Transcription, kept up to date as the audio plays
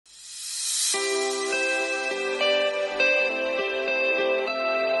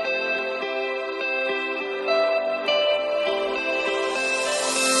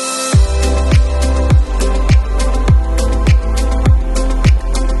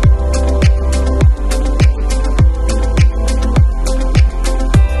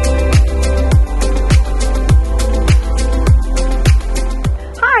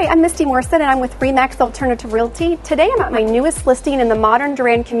Misty Morrison, and I'm with RE/MAX Alternative Realty. Today I'm at my newest listing in the modern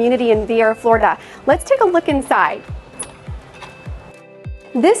Duran community in Viera, Florida. Let's take a look inside.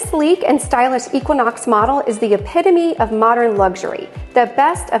 This sleek and stylish Equinox model is the epitome of modern luxury, the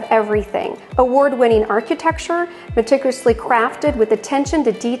best of everything. Award-winning architecture, meticulously crafted with attention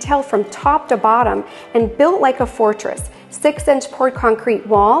to detail from top to bottom and built like a fortress. 6-inch poured concrete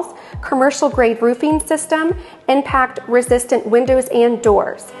walls, commercial-grade roofing system, impact-resistant windows and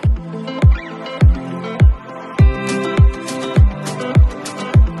doors.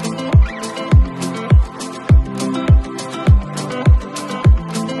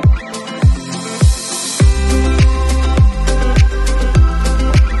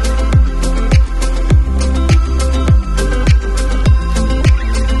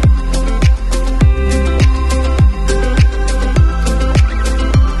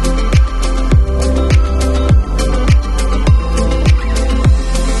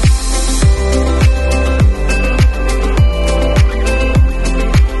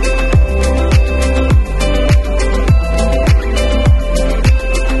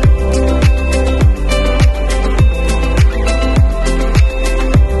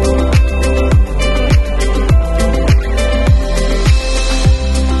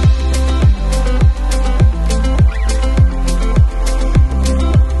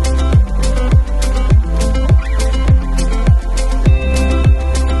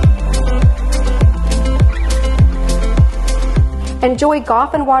 Enjoy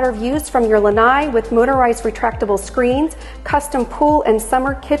golf and water views from your lanai with motorized retractable screens, custom pool and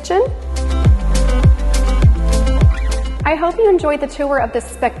summer kitchen. I hope you enjoyed the tour of this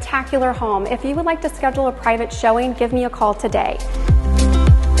spectacular home. If you would like to schedule a private showing, give me a call today.